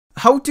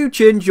how to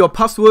change your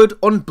password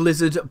on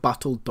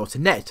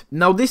blizzardbattle.net.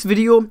 Now this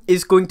video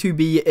is going to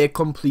be a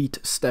complete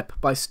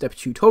step-by-step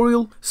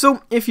tutorial,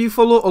 so if you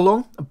follow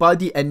along, by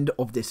the end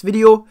of this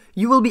video,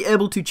 you will be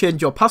able to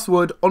change your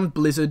password on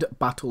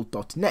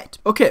blizzardbattle.net.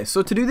 Okay,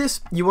 so to do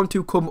this, you want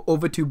to come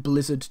over to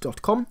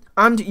blizzard.com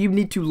and you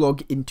need to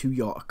log into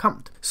your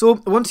account.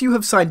 So once you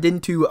have signed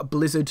into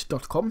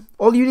blizzard.com,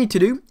 all you need to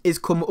do is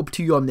come up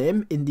to your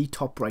name in the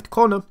top right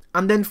corner,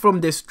 and then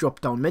from this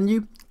drop down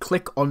menu,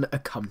 click on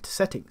account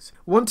settings.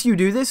 Once you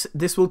do this,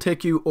 this will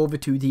take you over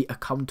to the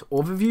account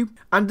overview,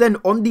 and then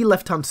on the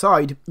left hand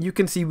side you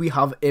can see we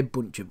have a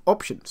bunch of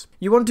options.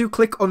 You want to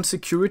click on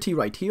security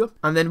right here,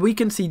 and then we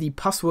can see the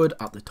password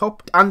at the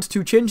top, and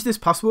to change this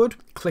password,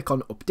 click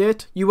on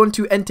update. You want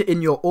to enter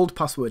in your old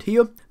password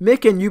here,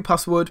 make a new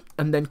password,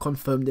 and then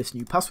confirm this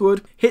new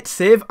password. Hit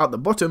save at the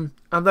bottom,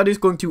 and that is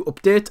going to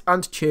update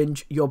and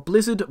change your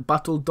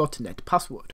blizzardbattle.net password.